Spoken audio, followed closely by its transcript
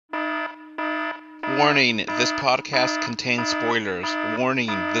Warning, this podcast contains spoilers. Warning,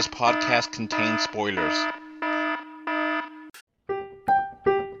 this podcast contains spoilers.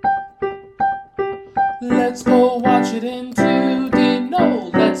 Let's go watch it in 2D. No,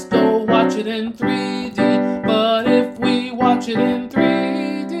 let's go watch it in 3D. But if we watch it in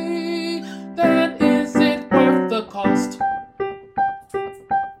 3D, then is it worth the cost?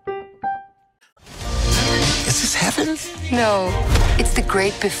 Is this heaven? No, it's the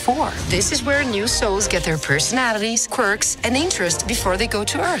great before. This is where new souls get their personalities, quirks, and interests before they go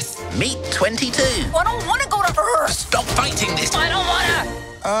to Earth. Meet 22. I don't want to go to Earth. Stop fighting this. I don't want to.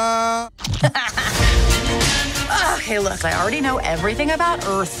 Okay, look, I already know everything about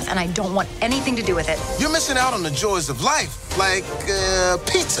Earth, and I don't want anything to do with it. You're missing out on the joys of life, like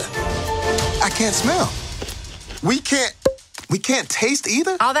pizza. I can't smell. We can't taste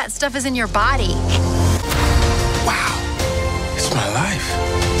either? All that stuff is in your body. Wow. It's my life.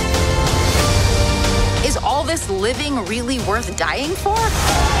 Is all this living really worth dying for?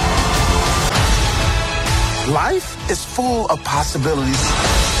 Life is full of possibilities.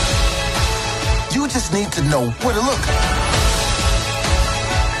 You just need to know where to look.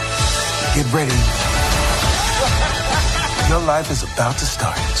 Get ready. Your life is about to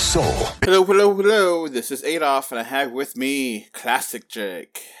start. Soul. Hello. This is Adolf, and I have with me Classic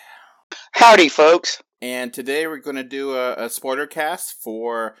Jake. Howdy, folks. And today we're going to do a spoiler cast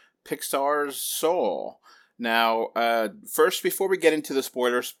for Pixar's Soul. Now, first, before we get into the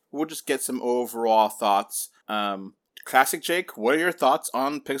spoilers, we'll just get some overall thoughts. Classic Jake, what are your thoughts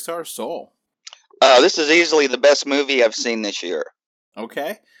on Pixar's Soul? This is easily the best movie I've seen this year.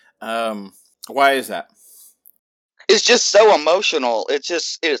 Okay. Why is that? It's just so emotional.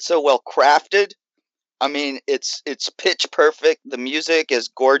 It's so well crafted. I mean, it's pitch perfect. The music is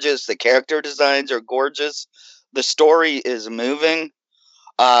gorgeous. The character designs are gorgeous. The story is moving.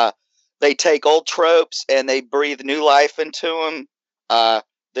 They take old tropes and they breathe new life into them.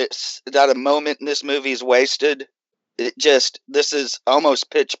 Not a moment in this movie is wasted. This is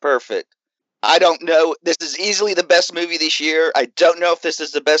almost pitch perfect. I don't know. This is easily the best movie this year. I don't know if this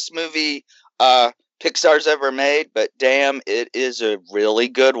is the best movie Pixar's ever made, but damn, it is a really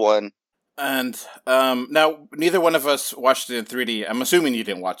good one. And now, neither one of us watched it in 3D. I'm assuming you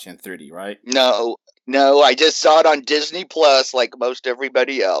didn't watch it in 3D, right? No, I just saw it on Disney Plus like most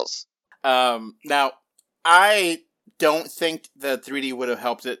everybody else. Now, I don't think the 3D would have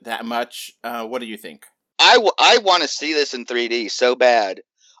helped it that much. What do you think? I want to see this in 3D so bad.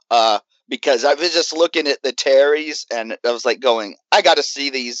 Because I was just looking at the Terrys and I was like going, I got to see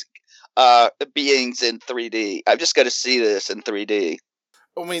these beings in 3D. I've just got to see this in 3D.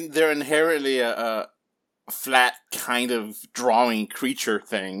 I mean, they're inherently a flat kind of drawing creature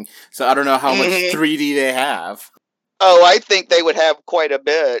thing, so I don't know how much 3D they have. Oh, I think they would have quite a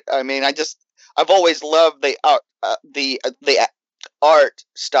bit. I mean, I've always loved the art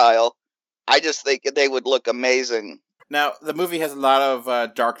style. I just think they would look amazing. Now, the movie has a lot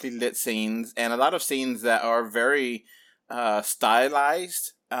of darkly lit scenes, and a lot of scenes that are very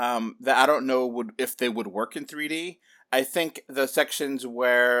stylized, that I don't know if they would work in 3D. I think the sections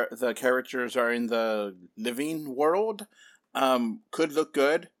where the characters are in the living world could look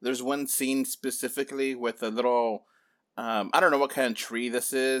good. There's one scene specifically with a little, I don't know what kind of tree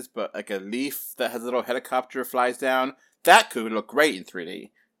this is, but like a leaf that has a little helicopter flies down. That could look great in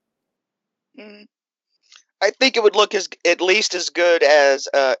 3D. I think it would look at least as good as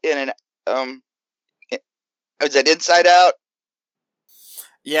in an is it Inside Out?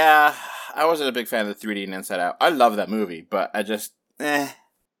 Yeah, I wasn't a big fan of the 3D in Inside Out. I love that movie, but I just I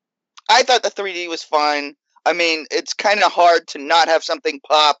thought the 3D was fine. I mean, it's kind of hard to not have something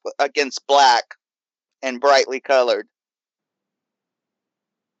pop against black and brightly colored.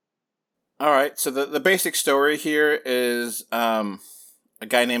 All right, so the basic story here is a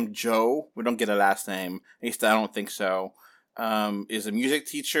guy named Joe. We don't get a last name. At least I don't think so. Is a music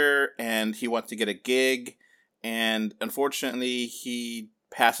teacher, and he wants to get a gig, and unfortunately, he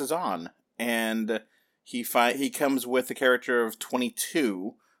passes on, and he comes with the character of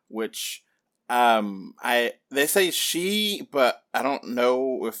 22, which they say she, but I don't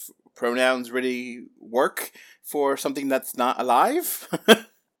know if pronouns really work for something that's not alive.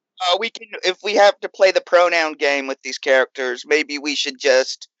 If we have to play the pronoun game with these characters, maybe we should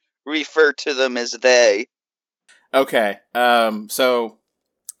just refer to them as they. Okay, so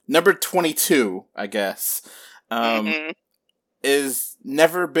number 22, I guess, is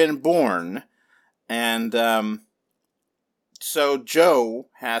never been born, and so Joe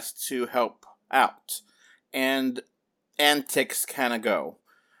has to help out, and antics kind of go.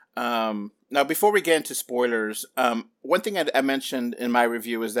 Now, before we get into spoilers, one thing I mentioned in my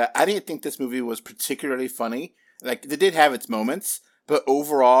review is that I didn't think this movie was particularly funny. Like, it did have its moments, but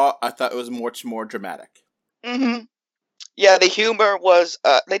overall, I thought it was much more dramatic. Mm-hmm. Yeah, the humor was,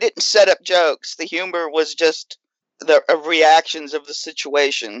 they didn't set up jokes. The humor was just the reactions of the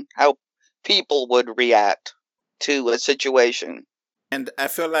situation, how people would react to a situation. And I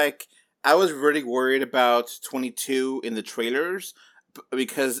feel like I was really worried about 22 in the trailers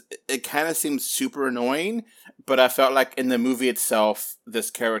because it kind of seemed super annoying, but I felt like in the movie itself, this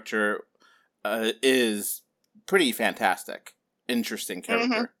character is pretty fantastic. Interesting character.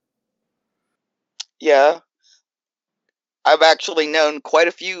 Mm-hmm. Yeah. I've actually known quite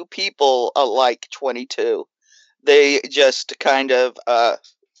a few people like 22. They just kind of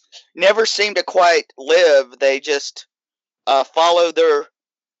never seem to quite live. They just follow their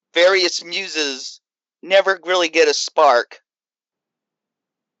various muses, never really get a spark.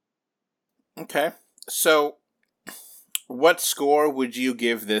 Okay. So, what score would you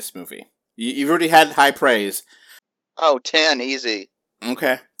give this movie? You've already had high praise. Oh, 10, easy.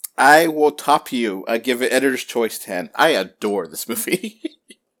 Okay. I will top you. I give it Editor's Choice 10. I adore this movie.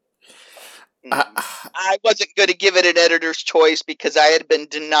 I wasn't going to give it an Editor's Choice because I had been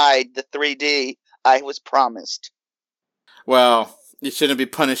denied the 3D I was promised. Well, you shouldn't be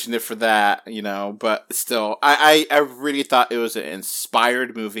punishing it for that, but still, I really thought it was an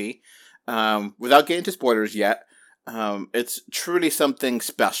inspired movie. Without getting to spoilers yet, it's truly something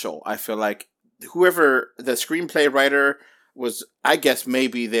special. I feel like whoever the screenplay writer was, I guess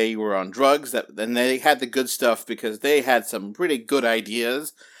maybe they were on drugs, and they had the good stuff because they had some really good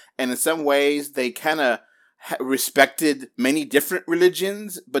ideas. And in some ways, they kind of respected many different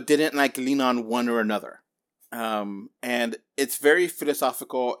religions, but didn't lean on one or another. And it's very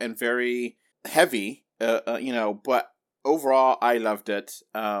philosophical and very heavy, but overall, I loved it.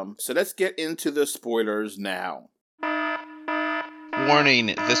 So let's get into the spoilers now. Warning,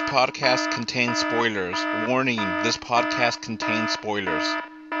 this podcast contains spoilers. Warning, this podcast contains spoilers.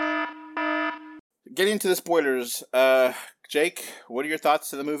 Getting into the spoilers, Jake, what are your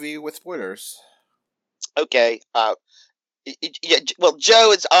thoughts of the movie with spoilers? Okay, well,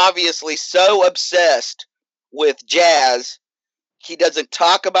 Joe is obviously so obsessed with jazz. He doesn't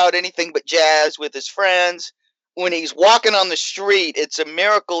talk about anything but jazz with his friends. When he's walking on the street, it's a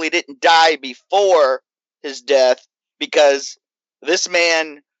miracle he didn't die before his death, because this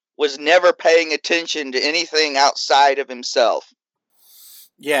man was never paying attention to anything outside of himself.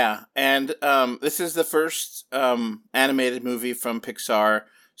 Yeah, and this is the first animated movie from Pixar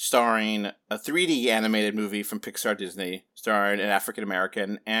starring a 3D animated movie from Pixar Disney starring an African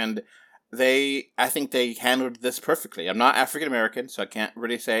American, and I think they handled this perfectly. I'm not African American, so I can't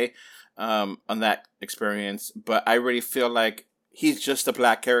really say on that experience, but I really feel like he's just a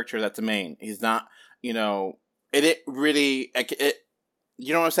black character that's the main. He's not, it really,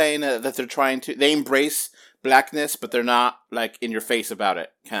 you know what I'm saying? That they're trying to, they embrace blackness, but they're not in your face about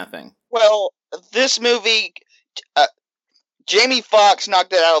it, kind of thing. Well, this movie, Jamie Foxx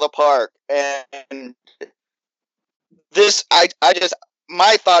knocked it out of the park, and this,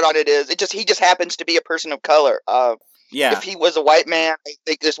 my thought on it is, he just happens to be a person of color. Yeah. If he was a white man, I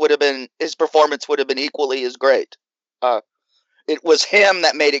think his performance would have been equally as great. It was him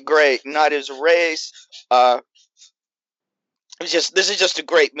that made it great, not his race. This is just a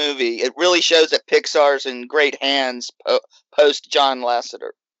great movie. It really shows that Pixar's in great hands post John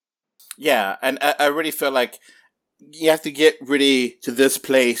Lasseter. Yeah, and I really feel like you have to get really to this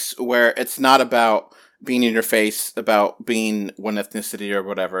place where it's not about being in your face, about being one ethnicity or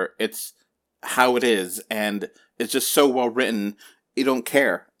whatever. It's how it is, and it's just so well written, you don't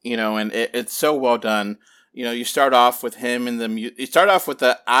care, and it's so well done. You start off with him in you start off with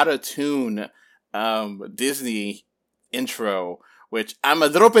the out-of-tune Disney intro, which I'm a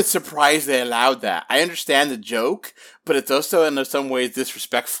little bit surprised they allowed that. I understand the joke, but it's also in some ways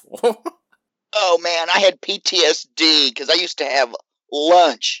disrespectful. Oh man, I had PTSD because I used to have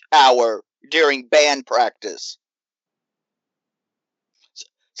lunch hour during band practice.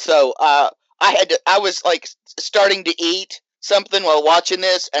 So I was starting to eat something while watching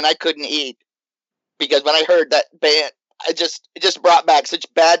this, and I couldn't eat because when I heard that band, it just brought back such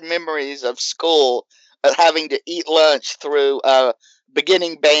bad memories of school, of having to eat lunch through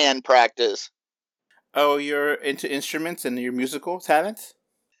beginning band practice. Oh, you're into instruments and your musical talent?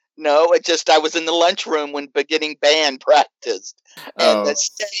 No, I was in the lunchroom when beginning band practiced, and the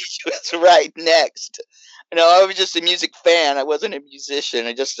stage was right next. I was just a music fan. I wasn't a musician.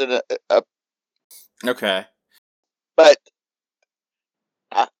 I just did a Okay. But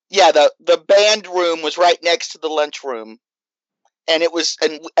yeah, the band room was right next to the lunchroom, and it was,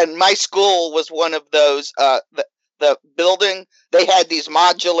 and my school was one of those. The building, they had these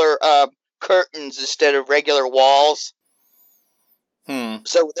modular curtains instead of regular walls.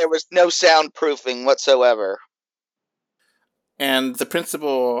 So there was no soundproofing whatsoever. And the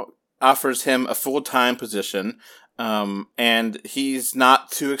principal offers him a full-time position, and he's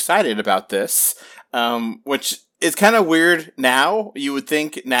not too excited about this, which is kind of weird now. You would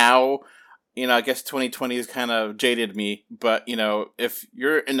think now, I guess 2020 has kind of jaded me, but, if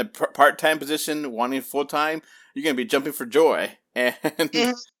you're in a part-time position wanting full-time, you're going to be jumping for joy. And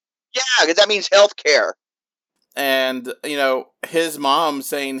yeah, because that means healthcare. And, his mom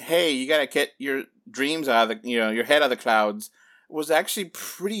saying, hey, you got to get your dreams out of your head out of the clouds was actually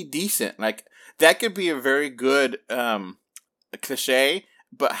pretty decent. Like, that could be a very good cliche,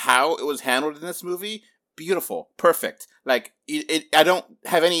 but how it was handled in this movie, beautiful, perfect. Like, I don't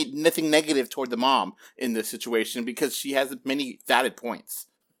have nothing negative toward the mom in this situation because she has many valid points.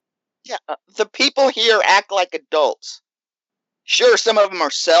 Yeah, the people here act like adults. Sure, some of them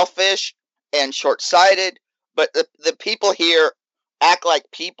are selfish and short-sighted, but the people here act like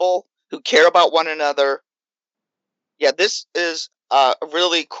people who care about one another. Yeah, this is a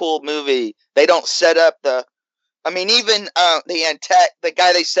really cool movie. They don't set up even the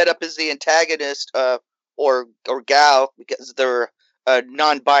guy they set up as the antagonist, or gal, because they're a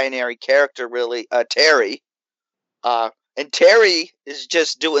non-binary character, really, Terry. And Terry is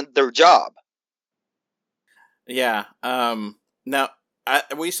just doing their job. Yeah. Now,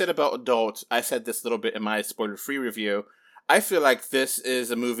 what you said about adults, I said this a little bit in my spoiler-free review. I feel like this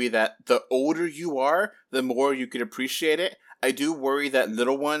is a movie that the older you are, the more you could appreciate it. I do worry that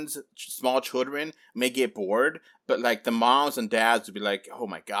little ones, small children, may get bored, but like the moms and dads would be like, oh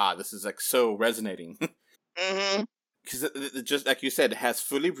my god, this is like so resonating. Mm-hmm. Because just like you said, it has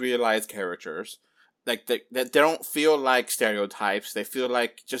fully realized characters. Like they don't feel like stereotypes. They feel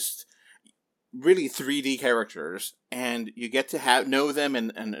like just really 3D characters, and you get to know them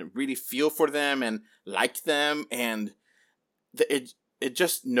and really feel for them and like them, and it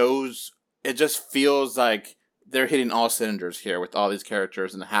just feels like they're hitting all cylinders here with all these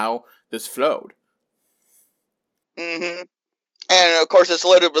characters and how this flowed. Mm-hmm. And of course, it's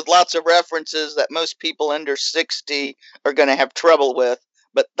loaded with lots of references that most people under 60 are going to have trouble with.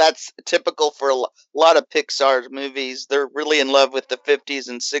 But that's typical for a lot of Pixar movies. They're really in love with the 50s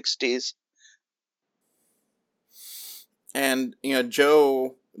and 60s. And,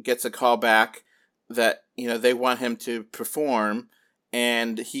 Joe gets a call back that, they want him to perform.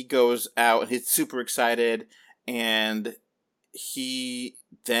 And he goes out, he's super excited. And he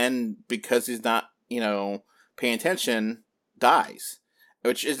then, because he's not, paying attention, dies.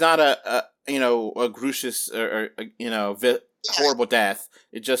 Which is not a grucious or horrible death.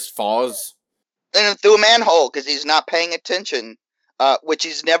 It just falls. And through a manhole because he's not paying attention, which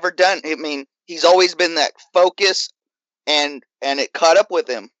he's never done. I mean, he's always been that focus, and it caught up with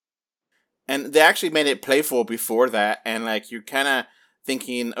him. And they actually made it playful before that, and like you're kind of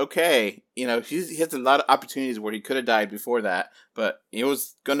thinking, okay, he has a lot of opportunities where he could have died before that, but it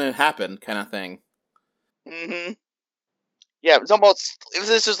was gonna happen, kind of thing. Mm-hmm. Yeah,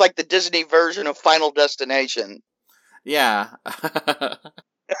 this is like the Disney version of Final Destination. Yeah.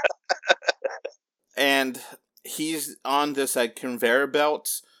 And he's on this like conveyor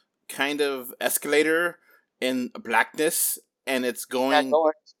belt kind of escalator in blackness, and it's going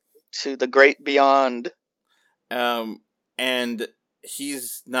to the great beyond. And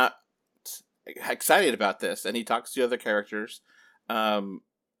he's not excited about this, and he talks to other characters,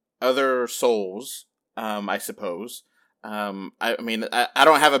 other souls, I suppose. I mean, I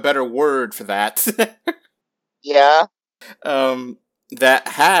don't have a better word for that. Yeah. That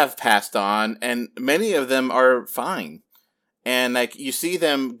have passed on, and many of them are fine. And like you see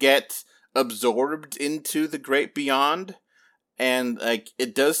them get absorbed into the great beyond, and like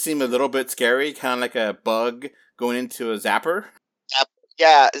it does seem a little bit scary, kind of like a bug going into a zapper.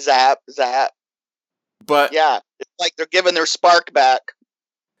 Yeah, zap. But yeah, it's like they're giving their spark back.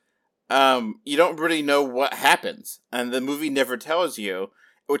 You don't really know what happens, and the movie never tells you,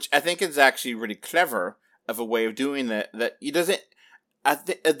 which I think is actually really clever of a way of doing that. That it doesn't. I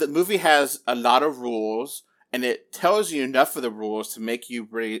think the movie has a lot of rules, and it tells you enough of the rules to make you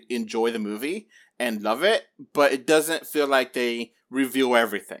really enjoy the movie and love it, but it doesn't feel like they reveal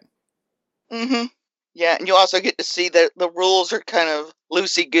everything. Mm-hmm. Yeah, and you also get to see that the rules are kind of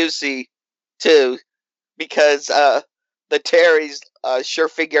loosey-goosey, too, because the Terrys sure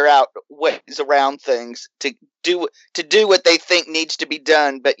figure out ways around things to do what they think needs to be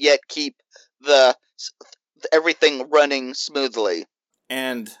done, but yet keep everything running smoothly.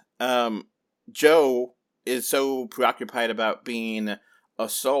 And Joe is so preoccupied about being a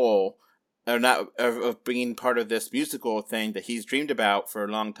soul, or not of being part of this musical thing that he's dreamed about for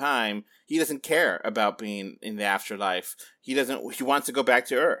a long time. He doesn't care about being in the afterlife. He wants to go back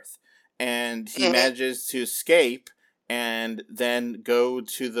to Earth, and he manages to escape and then go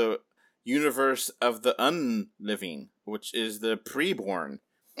to the universe of the unliving, which is the preborn.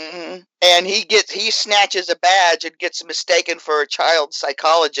 And he snatches a badge and gets mistaken for a child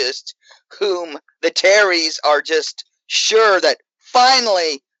psychologist, whom the Terrys are just sure that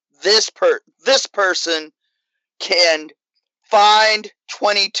finally this person can find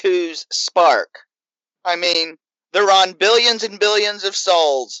 22's spark. I mean, they're on billions and billions of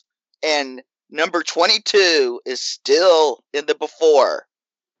souls, and number 22 is still in the before.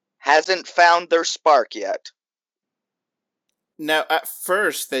 Hasn't found their spark yet. Now, at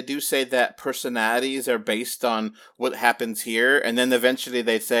first, they do say that personalities are based on what happens here, and then eventually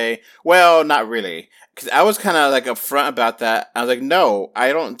they say, well, not really. Because I was kind of like upfront about that. I was like, no,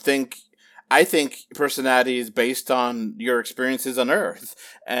 I think personality is based on your experiences on Earth.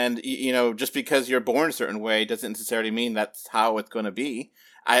 And, just because you're born a certain way doesn't necessarily mean that's how it's going to be.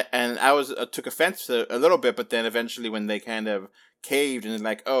 I took offense to a little bit, but then eventually when they kind of caved and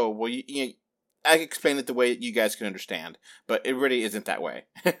like, oh, well, I explained it the way you guys can understand, but it really isn't that way.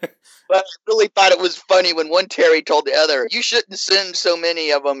 But I really thought it was funny when one Terry told the other, you shouldn't send so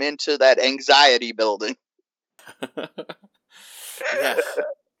many of them into that anxiety building. Yeah.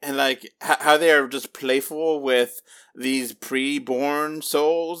 And like how they are just playful with these pre-born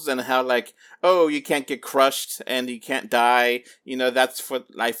souls, and how like, oh, you can't get crushed and you can't die. That's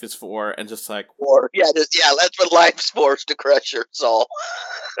what life is for. And just like, that's what life's for, is to crush your soul.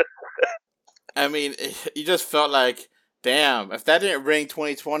 I mean, you just felt like, damn, if that didn't ring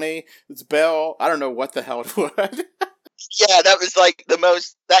 2020, it's bell, I don't know what the hell it would. Yeah, that was like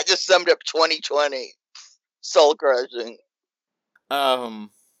that just summed up 2020. Soul crushing.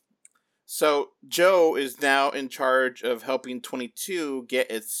 So Joe is now in charge of helping 22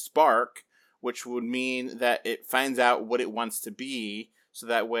 get its spark, which would mean that it finds out what it wants to be, so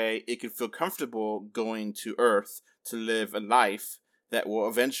that way it can feel comfortable going to Earth to live a life that will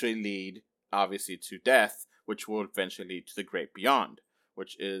eventually lead, obviously, to death, which will eventually lead to the great beyond,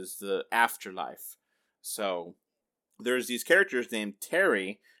 which is the afterlife. So there's these characters named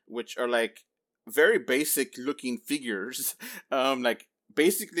Terry, which are like very basic looking figures, like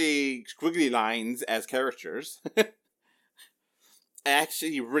basically squiggly lines as characters. I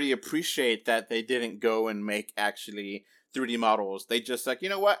actually really appreciate that they didn't go and make actually 3D models. They just like, you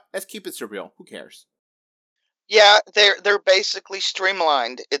know what? Let's keep it surreal. Who cares? Yeah, they're basically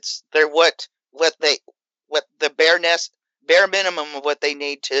streamlined. They're what the bare minimum of what they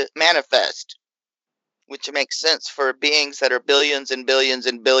need to manifest, which makes sense for beings that are billions and billions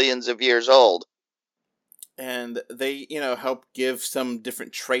and billions of years old. And they, help give some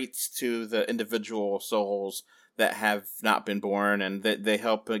different traits to the individual souls that have not been born, and that they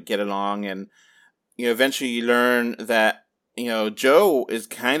help get along. And eventually you learn that Joe is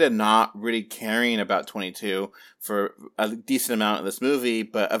kind of not really caring about 22 for a decent amount of this movie,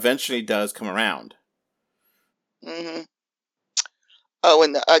 but eventually does come around. Mm-hmm. Oh,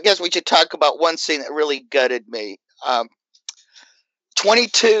 and I guess we should talk about one scene that really gutted me.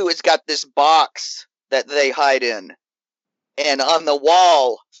 22 has got this box that they hide in, and on the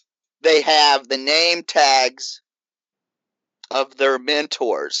wall they have the name tags of their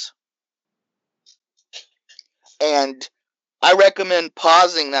mentors. And I recommend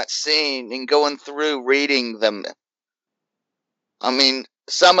pausing that scene and going through reading them. I mean,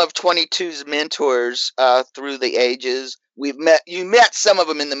 some of 22's mentors through the ages. You met some of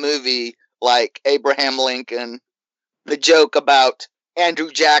them in the movie, like Abraham Lincoln. The joke about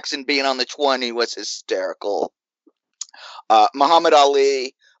Andrew Jackson being on the 20 was hysterical. Muhammad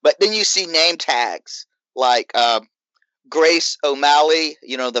Ali. But then you see name tags like Grace O'Malley,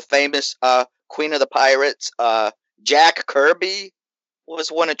 the famous Queen of the Pirates. Jack Kirby was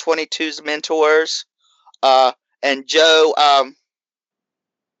one of 22's mentors. And Joe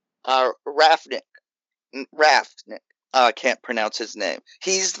Raftnik. I can't pronounce his name.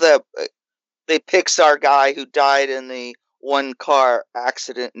 He's the Pixar guy who died in the one car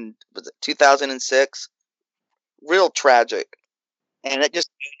accident in 2006. Real tragic. And it just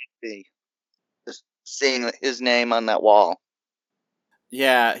seeing his name on that wall.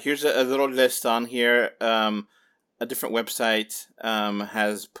 Yeah, here's a little list on here. A different website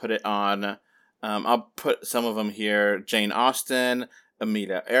has put it on. I'll put some of them here. Jane Austen,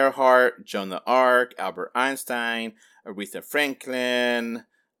 Amelia Earhart, Joan of Arc, Albert Einstein, Aretha Franklin,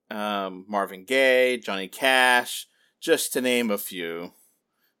 Marvin Gaye, Johnny Cash, just to name a few.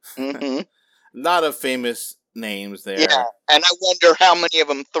 Mm-hmm. lot of famous names there. Yeah, and I wonder how many of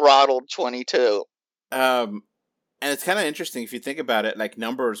them throttled 22. And it's kind of interesting if you think about it, like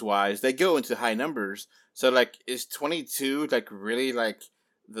numbers wise, they go into high numbers. So like, is 22 like really like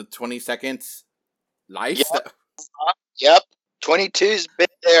the 22nd life? Yep. Yep. 22's been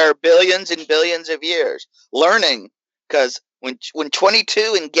there billions and billions of years learning, because when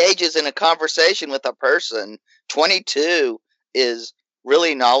 22 engages in a conversation with a person, 22 is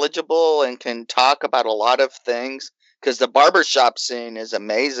really knowledgeable and can talk about a lot of things, because the barbershop scene is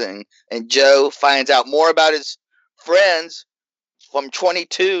amazing, and Joe finds out more about his friends from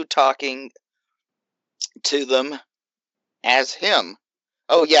 22 talking to them as him.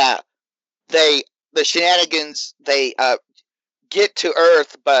 Oh yeah, the shenanigans, they get to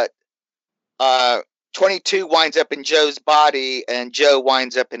Earth, but 22 winds up in Joe's body, and Joe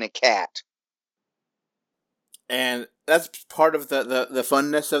winds up in a cat. And that's part of the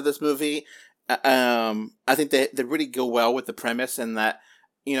funness of this movie. I think they really go well with the premise, and that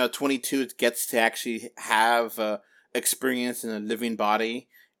 22 gets to actually have experience in a living body,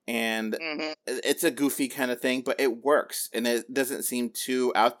 and it's a goofy kind of thing, but it works, and it doesn't seem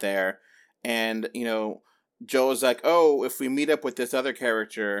too out there. And Joe's like, oh, if we meet up with this other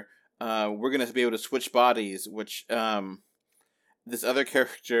character, we're gonna be able to switch bodies. Which this other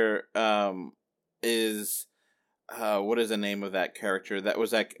character is what is the name of that character? That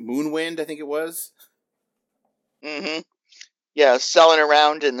was like Moonwind, I think it was. Yeah, selling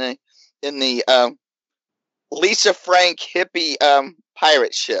around in the Lisa Frank hippie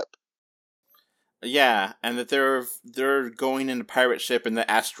pirate ship. Yeah, and that they're going in a pirate ship in the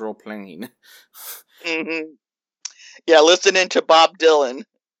astral plane. Yeah, listening to Bob Dylan.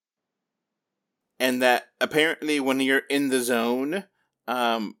 And that apparently when you're in the zone,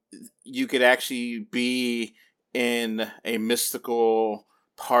 you could actually be in a mystical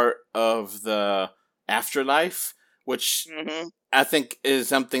part of the afterlife, which I think is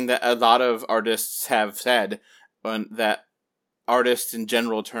something that a lot of artists have said, that artists in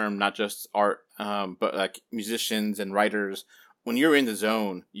general term, not just art, but like musicians and writers, when you're in the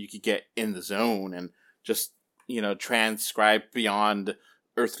zone, you could get in the zone and just, transcribe beyond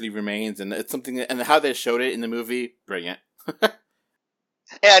earthly remains. And it's something that, and how they showed it in the movie, brilliant.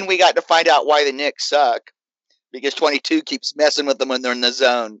 And we got to find out why the Knicks suck, because 22 keeps messing with them when they're in the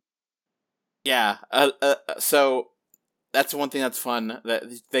zone. Yeah. So that's one thing that's fun, that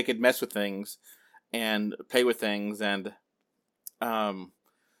they could mess with things and play with things. And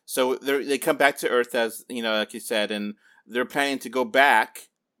so they come back to Earth, as like you said, and they're planning to go back.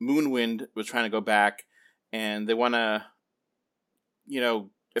 Moonwind was trying to go back, and they want to,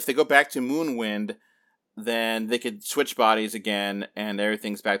 if they go back to Moonwind, then they could switch bodies again, and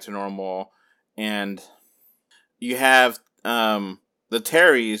everything's back to normal. And you have the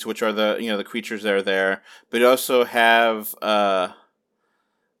Terrys, which are the the creatures that are there, but you also have the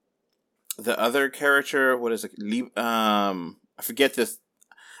other character. What is it? I forget this.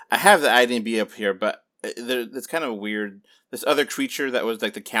 I have the IMDb up here, but it's kind of weird. This other creature that was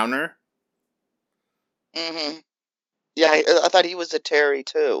like the counter. Yeah, I thought he was a Terry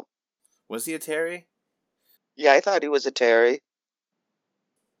too. Was he a Terry? Yeah, I thought he was a Terry.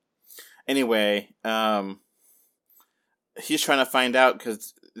 Anyway, he's trying to find out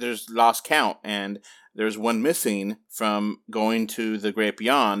because there's lost count, and there's one missing from going to the Great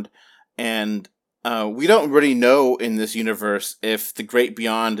Beyond, and we don't really know in this universe if the Great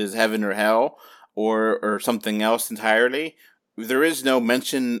Beyond is heaven or hell, or something else entirely. There is no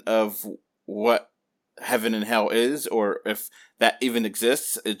mention of what heaven and hell is, or if that even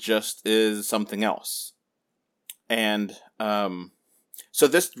exists. It just is something else. And so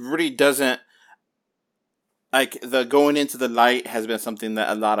this really doesn't, like, the going into the light has been something that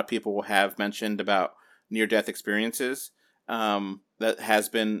a lot of people have mentioned about near-death experiences. That has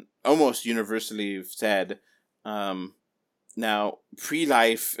been almost universally said. Now,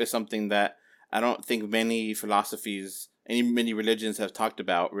 pre-life is something that I don't think many philosophies, many religions have talked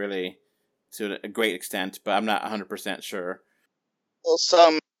about, really, to a great extent, but I'm not 100% sure. Well,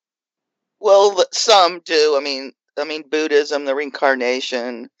 some do. I mean, Buddhism, the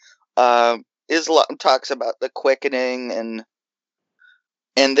reincarnation, Islam talks about the quickening,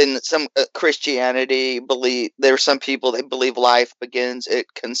 and then some Christianity there's some people that believe life begins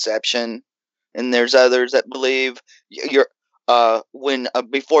at conception, and there's others that believe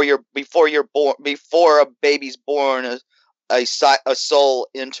before a baby's born, a soul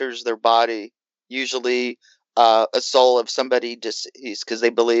enters their body, usually a soul of somebody deceased, because they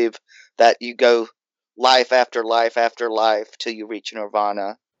believe that you go life after life after life till you reach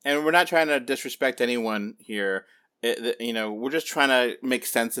nirvana. And we're not trying to disrespect anyone here. We're just trying to make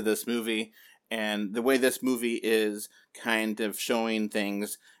sense of this movie. And the way this movie is kind of showing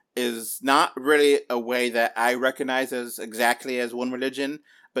things is not really a way that I recognize as exactly as one religion,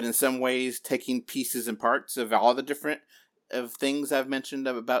 but in some ways taking pieces and parts of all the different of things I've mentioned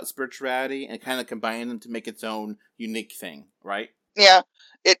about spirituality and kind of combining them to make its own unique thing, right? Yeah,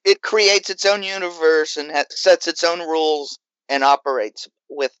 it creates its own universe and sets its own rules and operates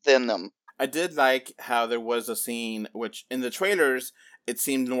within them. I did like how there was a scene which in the trailers it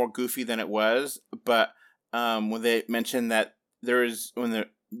seemed more goofy than it was, but when they mentioned that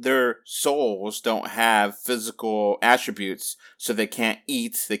their souls don't have physical attributes, so they can't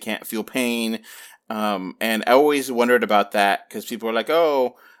eat, they can't feel pain, and I always wondered about that because people are like,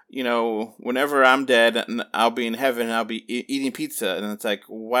 oh, you know, whenever I'm dead and I'll be in heaven, I'll be eating pizza, and it's like,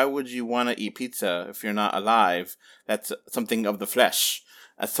 why would you want to eat pizza if you're not alive? That's something of the flesh.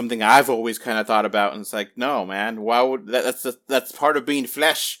 That's something I've always kind of thought about, and it's like, no, man, why would that's part of being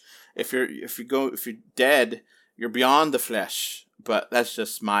flesh. If you're dead, you're beyond the flesh. But that's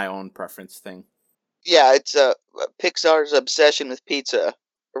just my own preference thing. Yeah, it's Pixar's obsession with pizza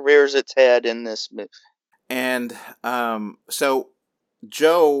rears its head in this movie. And so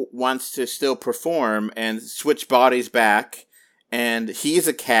Joe wants to still perform and switch bodies back, and he's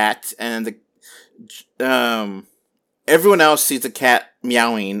a cat, and everyone else sees a cat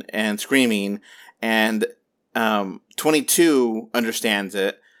meowing and screaming, and 22 understands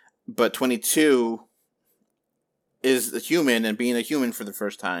it, but 22 is a human and being a human for the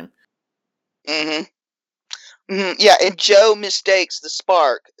first time. Mm-hmm. Mm-hmm. Yeah, and Joe mistakes the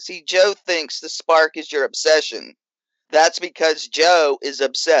spark. See, Joe thinks the spark is your obsession. That's because Joe is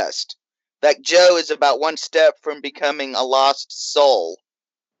obsessed. Like, Joe is about one step from becoming a lost soul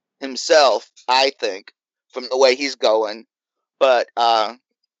himself, I think, from the way he's going. But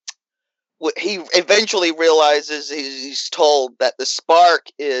he eventually realizes he's told that the spark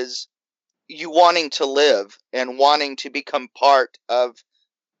is you wanting to live and wanting to become part of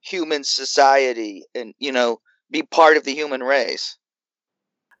human society and, you know, be part of the human race.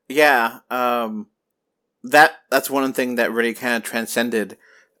 Yeah, that's one thing that really kind of transcended,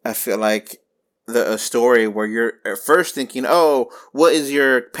 I feel like, a story where you're at first thinking, oh, what is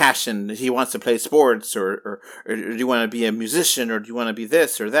your passion? He wants to play sports, or do you want to be a musician, or do you want to be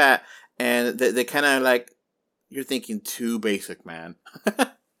this or that? And they kind of like, you're thinking too basic, man.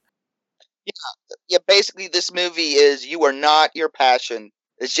 Yeah, basically this movie is you are not your passion.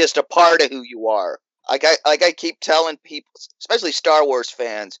 It's just a part of who you are. Like I keep telling people, especially Star Wars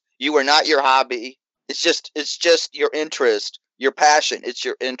fans, you are not your hobby. It's just your interest, your passion. It's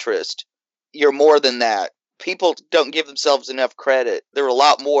your interest. You're more than that. People don't give themselves enough credit. They're a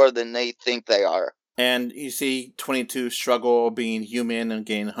lot more than they think they are. And you see 22 struggle being human and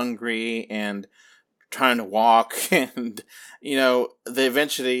getting hungry and trying to walk, and you know, they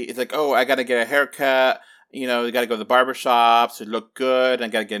eventually, it's like, oh, I gotta get a haircut, you know, you gotta go to the barbershop to look good, I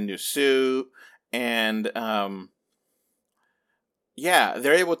gotta get a new suit, and yeah,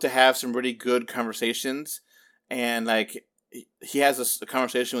 they're able to have some really good conversations, and like, he has a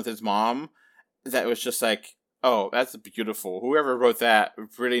conversation with his mom that was just like, oh, that's beautiful. Whoever wrote that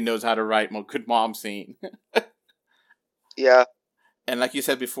really knows how to write a good mom scene. Yeah. And like you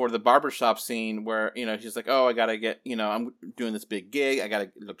said before, the barbershop scene where, you know, she's like, oh, I gotta get, you know, I'm doing this big gig, I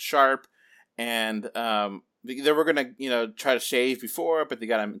gotta look sharp. And they were gonna, you know, try to shave before, but they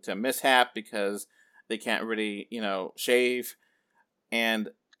got into a mishap because they can't really, you know, shave. And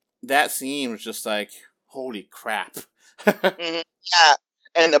that scene was just like, holy crap. Mm-hmm. Yeah.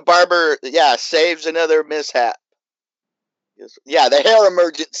 And the barber, yeah, saves another mishap. Yeah, the hair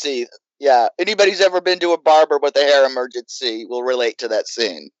emergency. Yeah, anybody's ever been to a barber with a hair emergency will relate to that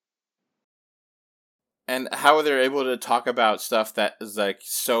scene. And how they're able to talk about stuff that is like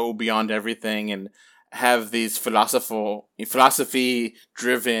so beyond everything and have these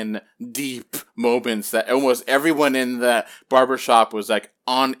philosophy-driven, deep moments that almost everyone in the barbershop was like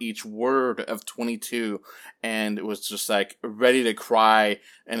on each word of 22 and it was just like ready to cry.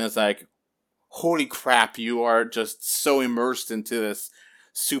 And it's like, holy crap, you are just so immersed into this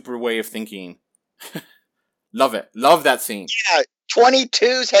super way of thinking. Love it. Love that scene. Yeah,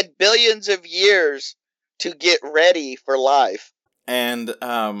 22's had billions of years to get ready for life. And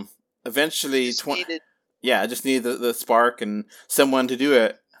eventually, I just needed the spark and someone to do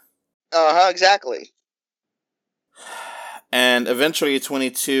it. Exactly. And eventually,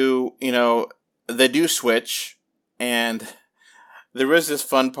 22, you know, they do switch, and there is this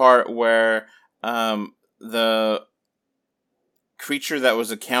fun part where the creature that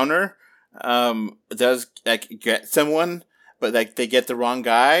was a counter does like get someone, but like they get the wrong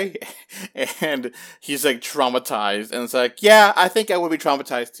guy, and he's like traumatized, and it's like, yeah, I think I would be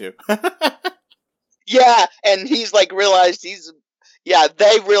traumatized too. Yeah, and he's like realized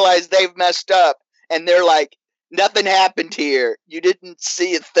they realize they've messed up, and they're like, nothing happened here. You didn't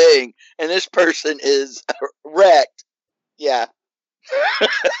see a thing, and this person is wrecked. Yeah.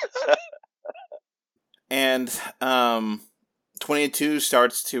 And 22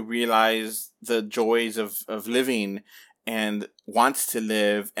 starts to realize the joys of living and wants to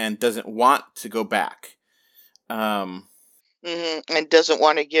live and doesn't want to go back. And doesn't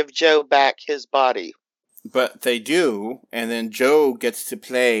want to give Joe back his body. But they do, and then Joe gets to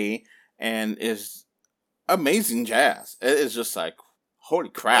play and is amazing jazz. It is just like, holy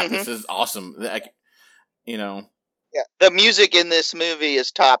crap, this is awesome. Like, you know. Yeah, the music in this movie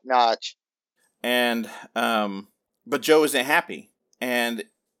is top notch. And but Joe isn't happy, and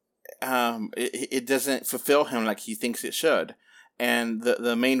it doesn't fulfill him like he thinks it should. And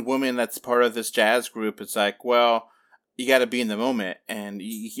the main woman that's part of this jazz group is like, well, you got to be in the moment, and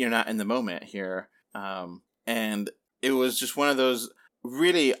you're not in the moment here. And it was just one of those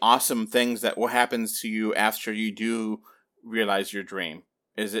really awesome things that what happens to you after you do realize your dream.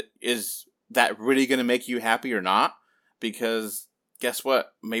 Is that really going to make you happy or not? Because guess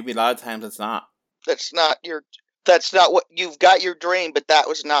what? Maybe a lot of times it's not. That's not what you've got your dream, but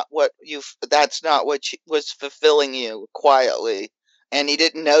that's not what was fulfilling you quietly. And he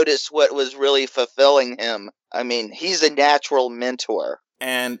didn't notice what was really fulfilling him. I mean, he's a natural mentor.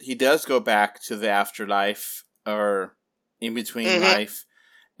 And he does go back to the afterlife, or in between life,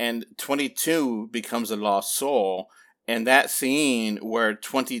 and 22 becomes a lost soul. And that scene where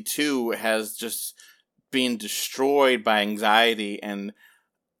 22 has just been destroyed by anxiety, and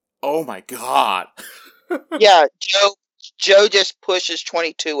oh my god. Yeah, Joe just pushes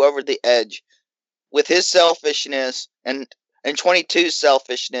 22 over the edge with his selfishness, and 22's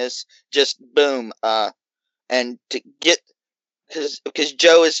selfishness just boom. And to get, because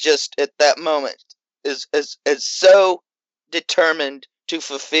Joe is just at that moment is so determined to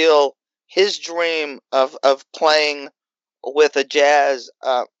fulfill his dream of playing with a jazz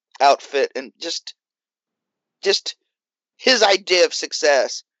outfit, and just his idea of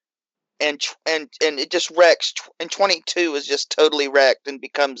success, and it just wrecks. And 22 is just totally wrecked and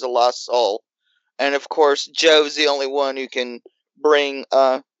becomes a lost soul. And of course, Joe's the only one who can bring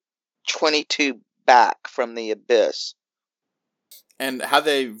 22 back from the abyss. And how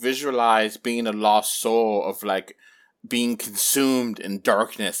they visualize being a lost soul of like being consumed in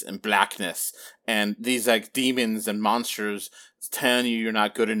darkness and blackness, and these like demons and monsters telling you're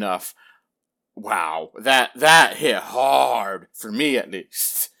not good enough. Wow, that hit hard for me, at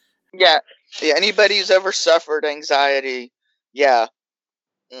least. Yeah. Anybody who's ever suffered anxiety,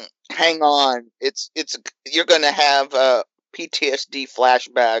 hang on. It's you're gonna have PTSD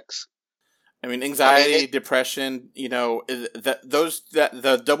flashbacks. I mean, anxiety, depression. You know,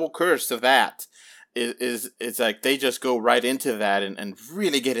 the double curse of that is like they just go right into that and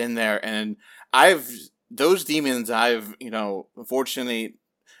really get in there. And those demons, unfortunately,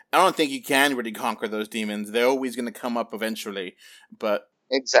 I don't think you can really conquer those demons. They're always going to come up eventually. But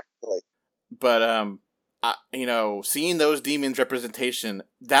exactly. But seeing those demons representation,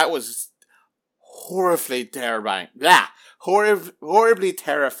 that was horribly terrifying. Horribly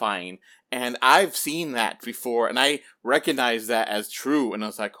terrifying. And I've seen that before, and I recognize that as true. And I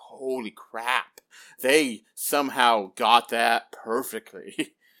was like, holy crap. They somehow got that perfectly.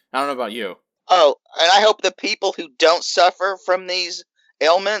 I don't know about you. Oh, and I hope the people who don't suffer from these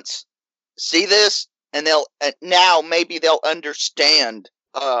ailments see this, and maybe they'll understand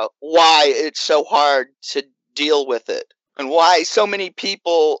why it's so hard to deal with it, and why so many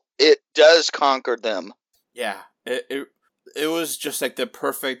people it does conquer them. Yeah, it was just like the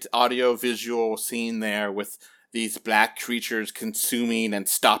perfect audio visual scene there with these black creatures consuming and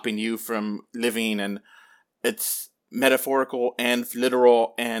stopping you from living, and it's metaphorical and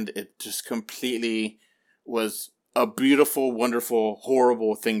literal, and it just completely was a beautiful, wonderful,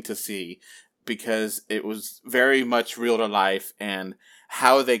 horrible thing to see, because it was very much real to life, and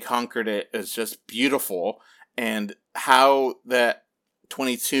how they conquered it is just beautiful, and how that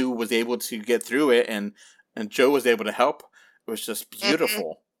 22 was able to get through it, and Joe was able to help. It was just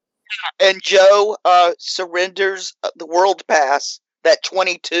beautiful. And Joe surrenders the world pass, that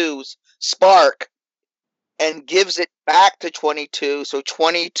 22's spark, and gives it back to 22, so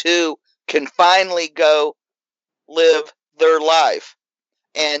 22 can finally go live their life.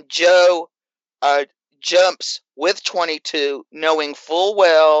 And Joe jumps with 22, knowing full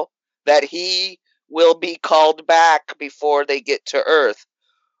well that he will be called back before they get to Earth.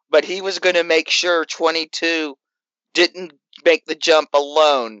 But he was going to make sure 22 didn't make the jump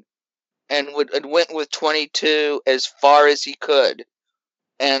alone, and went with 22 as far as he could.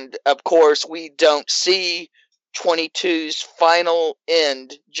 And of course, we don't see 22's final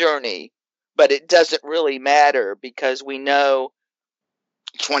end journey, but it doesn't really matter because we know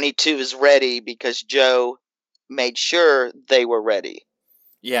 22 is ready because Joe made sure they were ready.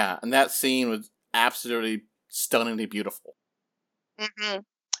 Yeah, and that scene was absolutely stunningly beautiful. Mm-hmm.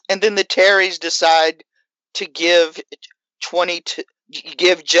 And then the Terrys decide to give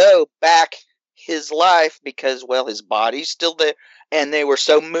Joe back his life because, well, his body's still there, and they were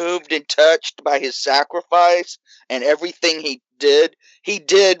so moved and touched by his sacrifice and everything he did. He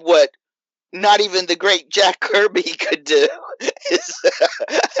did what not even the great Jack Kirby could do, is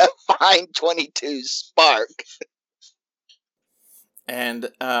find 22's spark. And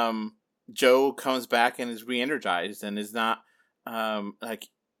Joe comes back and is re-energized and is not like,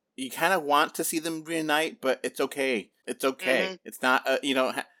 you kind of want to see them reunite, but it's okay. It's okay. Mm-hmm. It's not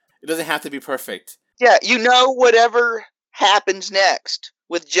it doesn't have to be perfect. Yeah, whatever happens next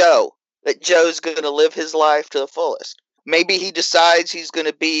with Joe, that Joe's going to live his life to the fullest. Maybe he decides he's going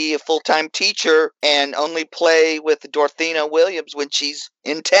to be a full-time teacher and only play with Dorothea Williams when she's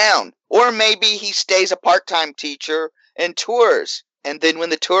in town. Or maybe he stays a part-time teacher and tours. And then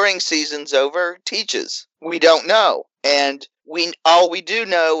when the touring season's over, teaches. We don't know. And all we do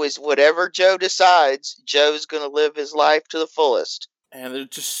know is whatever Joe decides, Joe's going to live his life to the fullest. And there's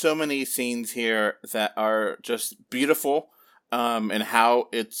just so many scenes here that are just beautiful, and how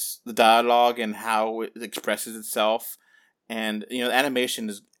it's the dialogue and how it expresses itself. And, the animation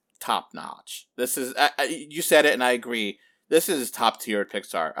is top notch. This is, you said it and I agree. This is top tier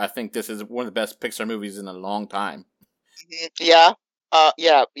Pixar. I think this is one of the best Pixar movies in a long time. Yeah.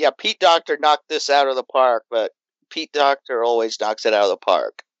 Pete Docter knocked this out of the park, but Pete Docter always knocks it out of the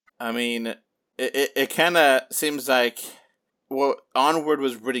park. I mean, it kind of seems like, well, Onward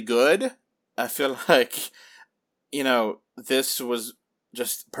was really good. I feel like, this was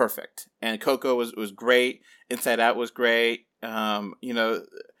just perfect. And Coco was great. Inside Out was great.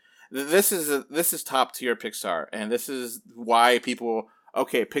 This is top tier Pixar, and this is why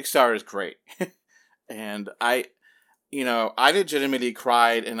Pixar is great. And I legitimately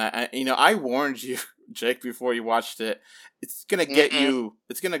cried, and I warned you, Jake, before you watched it. It's gonna get you.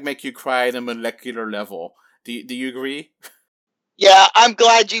 It's gonna make you cry at a molecular level. Do you agree? Yeah, I'm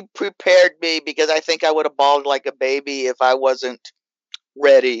glad you prepared me because I think I would have bawled like a baby if I wasn't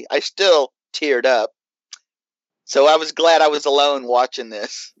ready. I still teared up. So I was glad I was alone watching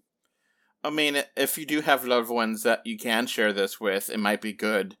this. I mean, if you do have loved ones that you can share this with, it might be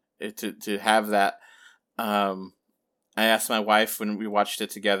good to have that. I asked my wife when we watched it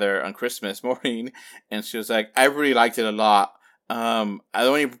together on Christmas morning, and she was like, I really liked it a lot. The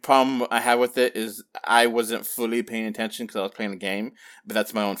only problem I have with it is I wasn't fully paying attention because I was playing the game, but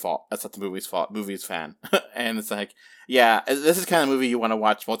that's my own fault. That's not the movie's fault. Movie's fan. And it's like, yeah, this is the kind of movie you want to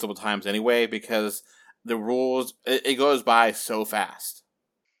watch multiple times anyway, because the rules, it goes by so fast.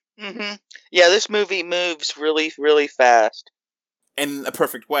 Mm-hmm. Yeah, this movie moves really, really fast. In a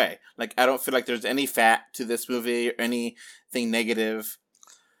perfect way. Like, I don't feel like there's any fat to this movie or anything negative.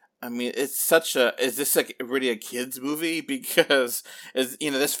 I mean, is this like really a kid's movie? Because,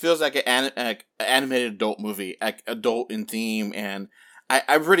 this feels like an animated adult movie, like adult in theme, and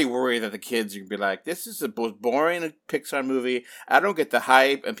I really worry that the kids are going to be like, this is the most boring Pixar movie, I don't get the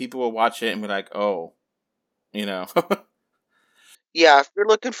hype, and people will watch it and be like, oh, Yeah, if you're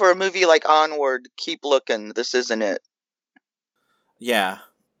looking for a movie like Onward, keep looking. This isn't it. Yeah.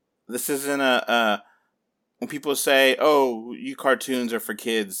 This isn't when people say, oh, you cartoons are for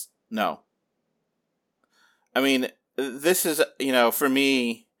kids, no. I mean, this is, for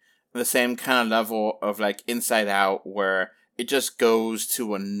me, the same kind of level of, like, Inside Out, where it just goes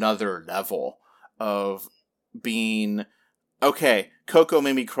to another level of being, okay, Coco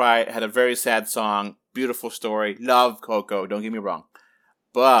made me cry, it had a very sad song, beautiful story, love Coco, don't get me wrong.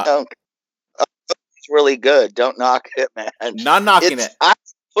 But it's really good. Don't knock it, man. Not knocking it.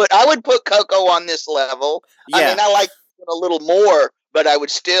 I would put Coco on this level. Yeah. I mean, I like it a little more, but I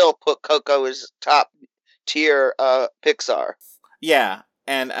would still put Coco as top tier Pixar. Yeah,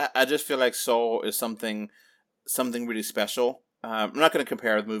 and I just feel like Soul is something really special. I'm not going to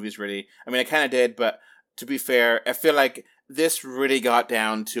compare with movies, really. I mean, I kind of did, but to be fair, I feel like this really got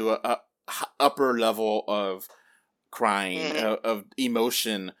down to a upper level of crying, of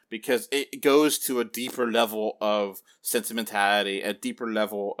emotion, because it goes to a deeper level of sentimentality, a deeper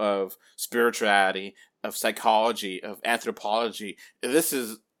level of spirituality, of psychology, of anthropology. This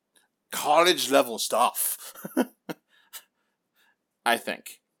is college level stuff. I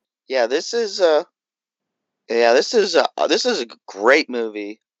think. Yeah, this is a great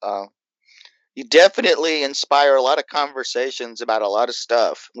movie. you definitely inspire a lot of conversations about a lot of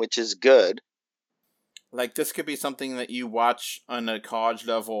stuff, which is good. Like, this could be something that you watch on a college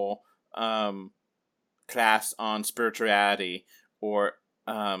level class on spirituality, or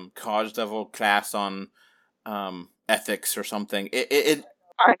college level class on ethics or something. I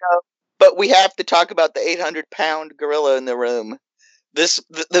know, but we have to talk about the 800-pound gorilla in the room.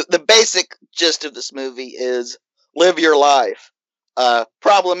 The basic gist of this movie is live your life.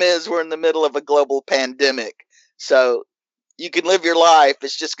 Problem is, we're in the middle of a global pandemic, so you can live your life.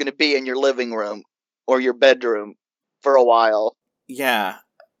 It's just going to be in your living room or your bedroom for a while. Yeah,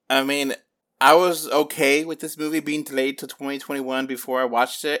 I mean, I was okay with this movie being delayed to 2021 before I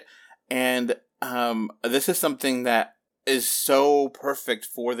watched it, and this is something that is so perfect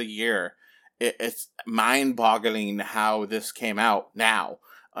for the year. It's mind-boggling how this came out now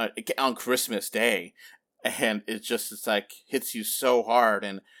on Christmas Day, and it's like hits you so hard,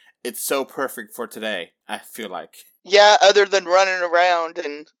 and it's so perfect for today. I feel like. Yeah, other than running around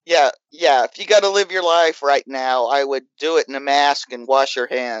and yeah. If you got to live your life right now, I would do it in a mask and wash your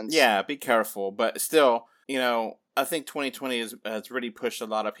hands. Yeah, be careful, but still, I think 2020 has really pushed a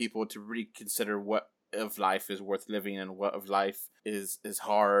lot of people to reconsider what of life is worth living and what of life is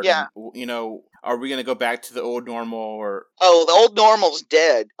hard. Yeah. And, are we gonna go back to the old normal, or? Oh, the old normal's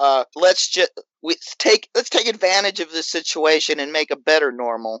dead. Let's take advantage of this situation and make a better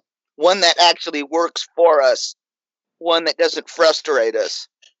normal, one that actually works for us, one that doesn't frustrate us.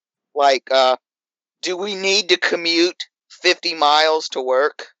 Like, do we need to commute 50 miles to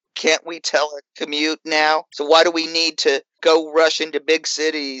work? Can't we telecommute now? So why do we need to go rush into big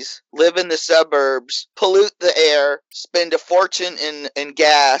cities, live in the suburbs, pollute the air, spend a fortune in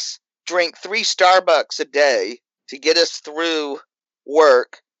gas, drink 3 Starbucks a day to get us through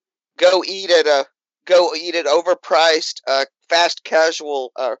work, go eat at overpriced fast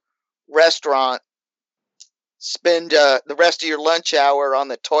casual restaurant, spend the rest of your lunch hour on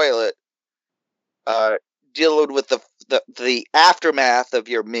the toilet, dealing with the aftermath of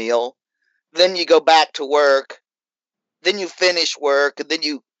your meal, then you go back to work, then you finish work, and then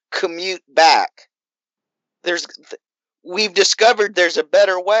you commute back. We've discovered there's a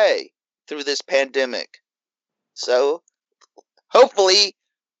better way through this pandemic. So hopefully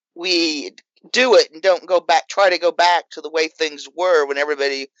we do it and don't try to go back to the way things were when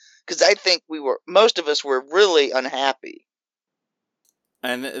everybody, because I think most of us were really unhappy.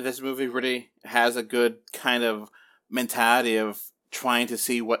 And this movie really has a good kind of mentality of trying to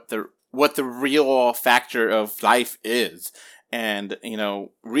see what the real factor of life is, and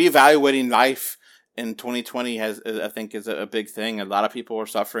reevaluating life in 2020 I think is a big thing. A lot of people are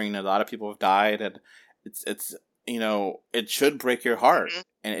suffering. A lot of people have died, and it's it should break your heart,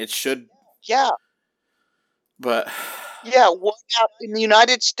 and it should. Yeah. But. Yeah, in the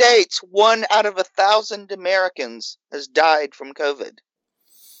United States, 1 out of 1,000 Americans has died from COVID.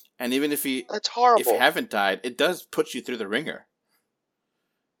 And even that's horrible. If you haven't died, it does put you through the ringer.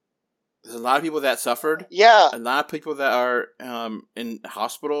 There's a lot of people that suffered. Yeah. A lot of people that are in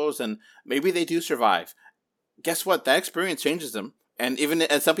hospitals, and maybe they do survive. Guess what? That experience changes them. And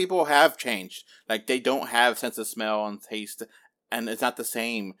some people have changed. Like, they don't have sense of smell and taste, and it's not the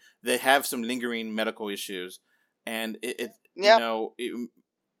same. They have some lingering medical issues. And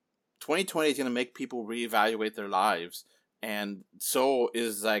 2020 is going to make people reevaluate their lives. And Soul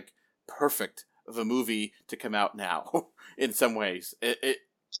is like perfect of a movie to come out now in some ways.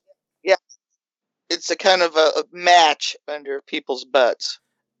 Yeah, it's a kind of a match under people's butts.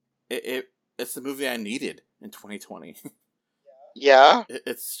 It's the movie I needed in 2020. Yeah,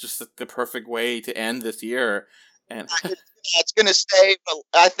 it's just the perfect way to end this year, and it's going to save.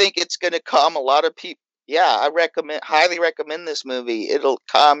 I think it's going to calm a lot of people. Yeah, I highly recommend this movie. It'll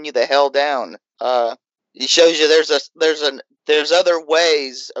calm you the hell down. It shows you there's other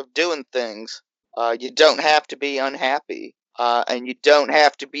ways of doing things. You don't have to be unhappy, and you don't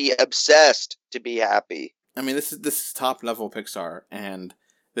have to be obsessed to be happy. I mean, this is top level Pixar, and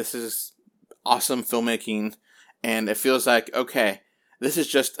this is awesome filmmaking, and it feels like, okay, this is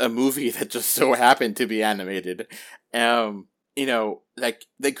just a movie that just so happened to be animated. Like,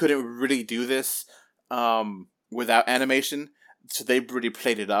 they couldn't really do this without animation, so they really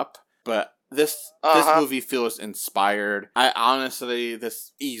played it up. But this movie feels inspired. I honestly,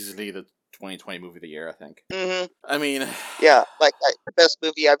 this easily the 2020 movie of the year, I think. Mm-hmm. I mean, yeah, the best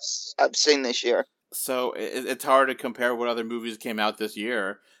movie I've seen this year. So it's hard to compare what other movies came out this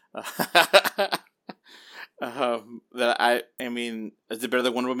year. I mean, is it better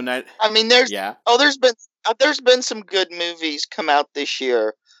than Wonder Woman 19? I mean, there's been some good movies come out this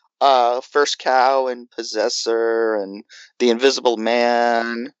year. First Cow and Possessor and The Invisible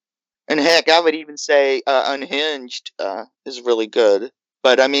Man And heck, I would even say Unhinged is really good.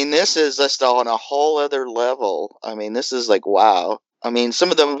 But I mean, this is just on a whole other level. I mean, this is like, wow. I mean,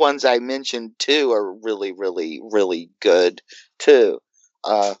 some of the ones I mentioned too are really, really, really good too.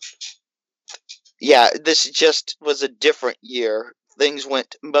 Yeah, this just was a different year. Things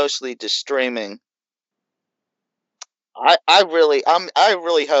went mostly to streaming. I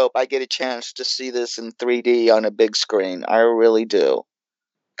really hope I get a chance to see this in 3D on a big screen. I really do,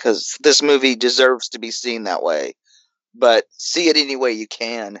 because this movie deserves to be seen that way. But see it any way you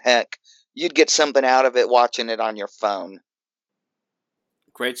can. Heck, you'd get something out of it watching it on your phone.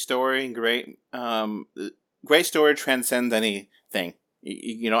 Great story, great story transcends anything.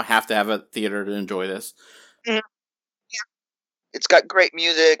 You don't have to have a theater to enjoy this. Mhm. It's got great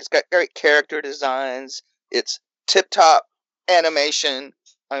music. It's got great character designs. It's tip-top animation.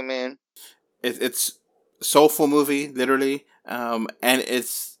 I mean, It's a soulful movie, literally, and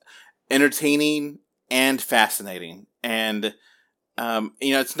it's entertaining and fascinating. And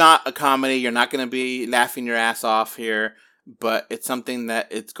it's not a comedy. You're not going to be laughing your ass off here, but it's something that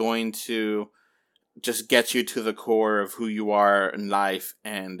it's going to just get you to the core of who you are in life.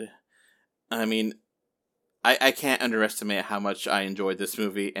 And I mean, I can't underestimate how much I enjoyed this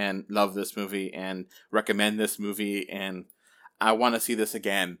movie and love this movie and recommend this movie, and I want to see this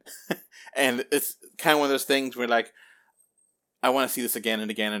again. And it's kind of one of those things where, like, I want to see this again and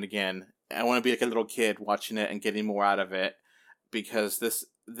again and again. I want to be like a little kid watching it and getting more out of it, because this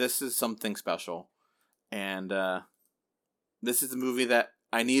is something special. And this is a movie that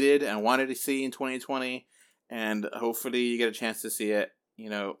I needed and wanted to see in 2020, and hopefully you get a chance to see it.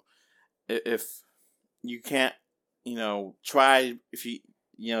 If you can't, try, if you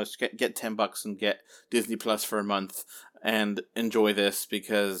get $10 and get Disney Plus for a month and enjoy this,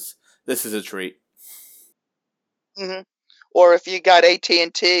 because this is a treat. Mm-hmm. Or if you got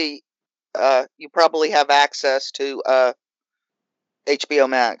AT&T, you probably have access to HBO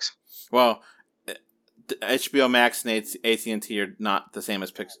Max. Well, HBO Max and AT&T are not the same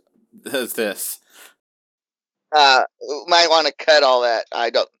as this. Might want to cut all that.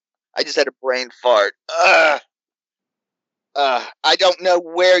 I just had a brain fart. I don't know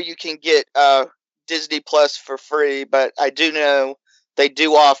where you can get Disney Plus for free, but I do know they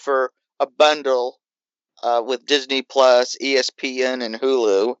do offer a bundle with Disney Plus, ESPN, and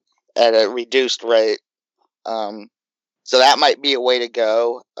Hulu at a reduced rate. So that might be a way to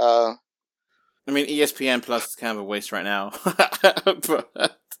go. I mean, ESPN Plus is kind of a waste right now.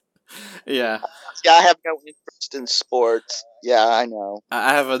 But, yeah. Yeah, I have no interest in sports. Yeah, I know.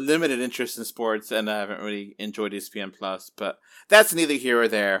 I have a limited interest in sports, and I haven't really enjoyed ESPN Plus, but that's neither here or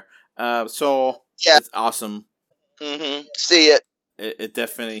there. So yeah, it's awesome. Mm-hmm. See it. It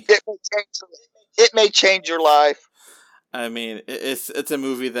definitely. It may change your life. I mean, it's a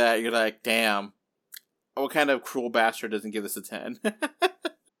movie that you're like, damn, what kind of cruel bastard doesn't give this a 10?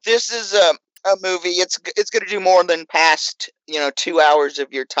 This is a movie. It's going to do more than past 2 hours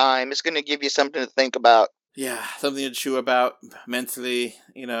of your time. It's going to give you something to think about. Yeah, something to chew about mentally.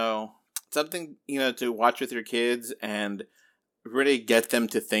 Something to watch with your kids and really get them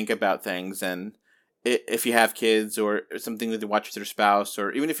to think about things. And if you have kids, or something to watch with your spouse,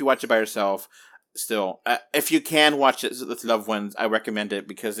 or even if you watch it by yourself, still, if you can watch it with loved ones, I recommend it,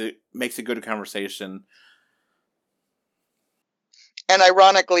 because it makes a good conversation. And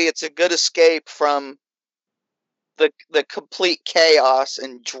ironically, it's a good escape from the complete chaos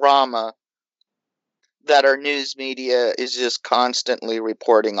and drama that our news media is just constantly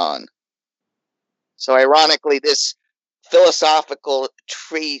reporting on. So ironically, this philosophical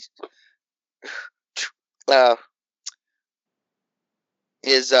treat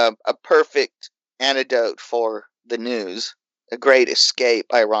is a perfect antidote for the news. A great escape,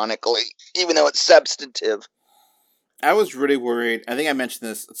 ironically, even though it's substantive. I was really worried. I think I mentioned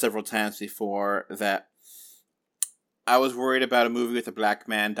this several times before, that I was worried about a movie with a black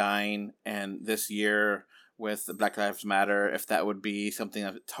man dying, and this year with Black Lives Matter, if that would be something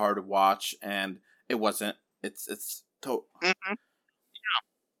that's hard to watch, and it wasn't. It's Mm-hmm.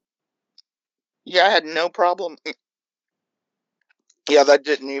 Yeah, I had no problem. Yeah, that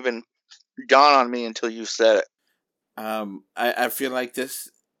didn't even dawn on me until you said it. I feel like this,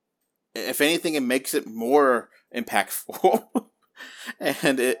 if anything, it makes it more impactful.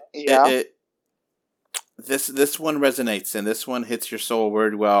 And this one resonates, and this one hits your soul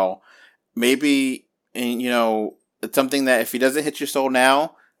very well. Maybe, and it's something that if it doesn't hit your soul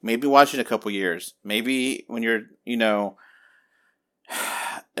now, maybe watch it in a couple years. Maybe when you're,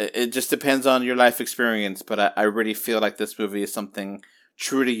 it just depends on your life experience. But I really feel like this movie is something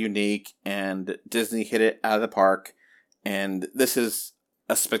truly unique, and Disney hit it out of the park. And this is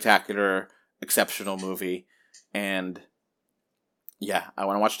a spectacular, exceptional movie. And yeah, I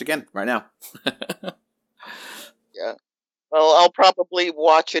want to watch it again right now. Yeah. Well, I'll probably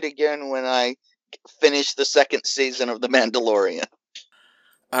watch it again when I finish the second season of The Mandalorian.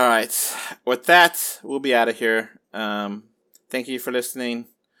 All right. With that, we'll be out of here. Thank you for listening.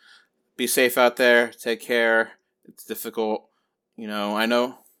 Be safe out there. Take care. It's difficult. I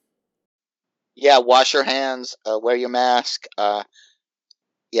know. Yeah, wash your hands. Wear your mask.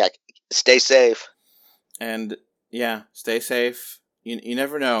 Stay safe. And yeah, stay safe. You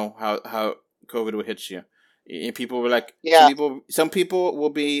never know how COVID will hit you. People were like, some people will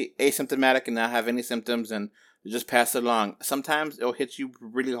be asymptomatic and not have any symptoms and just pass it along. Sometimes it'll hit you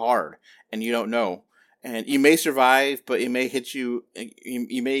really hard and you don't know. And you may survive, but it may hit you.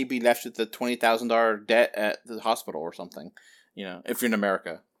 You may be left with a $20,000 debt at the hospital or something. If you're in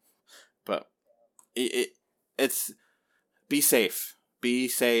America. But it's be safe. Be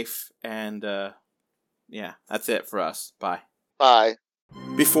safe. And that's it for us. Bye. Bye.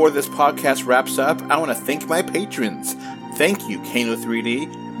 Before this podcast wraps up, I want to thank my patrons. Thank you,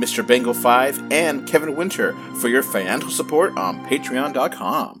 Kano3D, Mr. Bengal 5, and Kevin Winter for your financial support on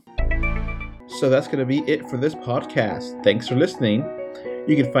Patreon.com. So that's going to be it for this podcast. Thanks for listening.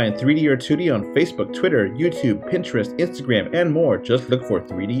 You can find 3D or 2D on Facebook, Twitter, YouTube, Pinterest, Instagram, and more. Just look for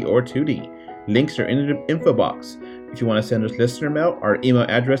 3D or 2D. Links are in the info box. If you want to send us listener mail, our email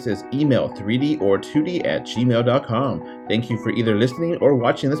address is email3dortwo@gmail.com. Thank you for either listening or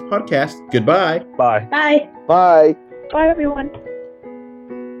watching this podcast. Goodbye. Bye. Bye. Bye. Bye, everyone.